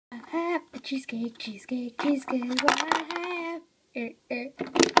cheesecake, cheesecake, cheesecake, what I have. I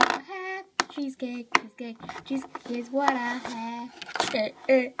have cheesecake, cheesecake, cheesecake is what I have.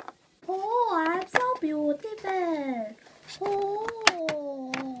 Oh, I'm so beautiful. Oh,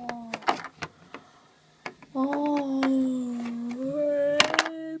 I'm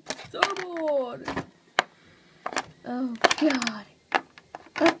so bored. Oh God,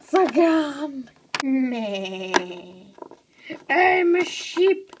 that's a gun. Meh. I'm a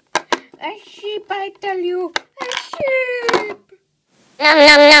sheep. A sheep, I tell you. A sheep. Nom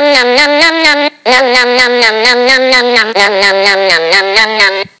nom nom nom nom nom nom nom nom nom nom nom nom nom nom nom nom nom nom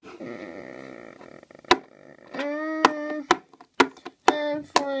nom. I'm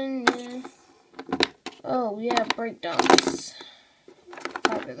fine. Oh yeah, breakdowns.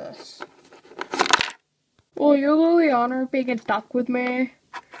 Fabulous. Will you, Liliana, being a duck with me?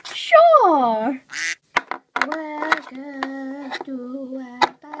 Sure. Welcome to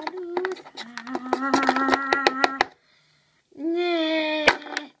Appaloosa.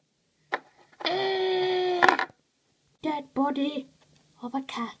 Dead body of a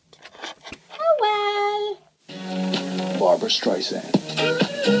cat. Oh well. Barbara Streisand.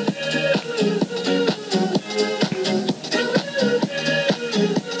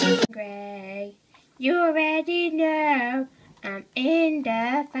 Gray, you already know I'm in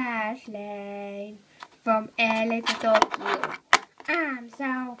the fast lane. From LA to Tokyo, I'm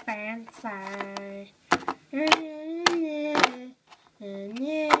so fancy.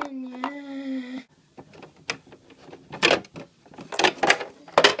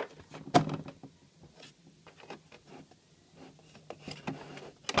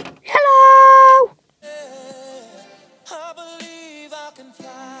 Hello! I believe I can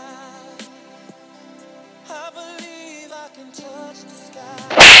fly. I believe I can touch the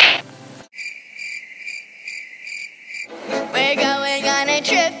sky. We're going on a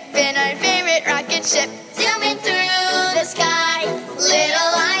trip in our favorite rocket ship, zooming through the sky,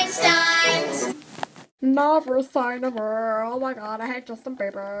 little Einsteins. Never sign of her. Oh my God, I hate Justin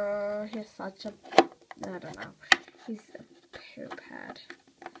Bieber. He's such a, I don't know. He's a poop head.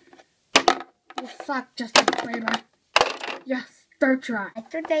 You suck, Justin Bieber. Yes, don't try.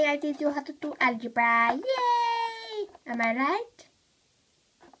 Today I did you how to do algebra. Yay! Am I right?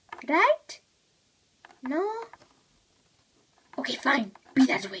 Right? No? Okay, fine. Be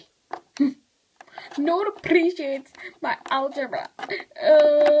that way. No one appreciates my algebra.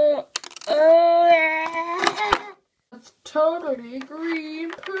 That's totally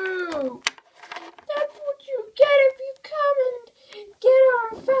green poop. That's what you get if you come and get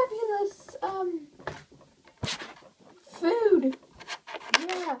our fabulous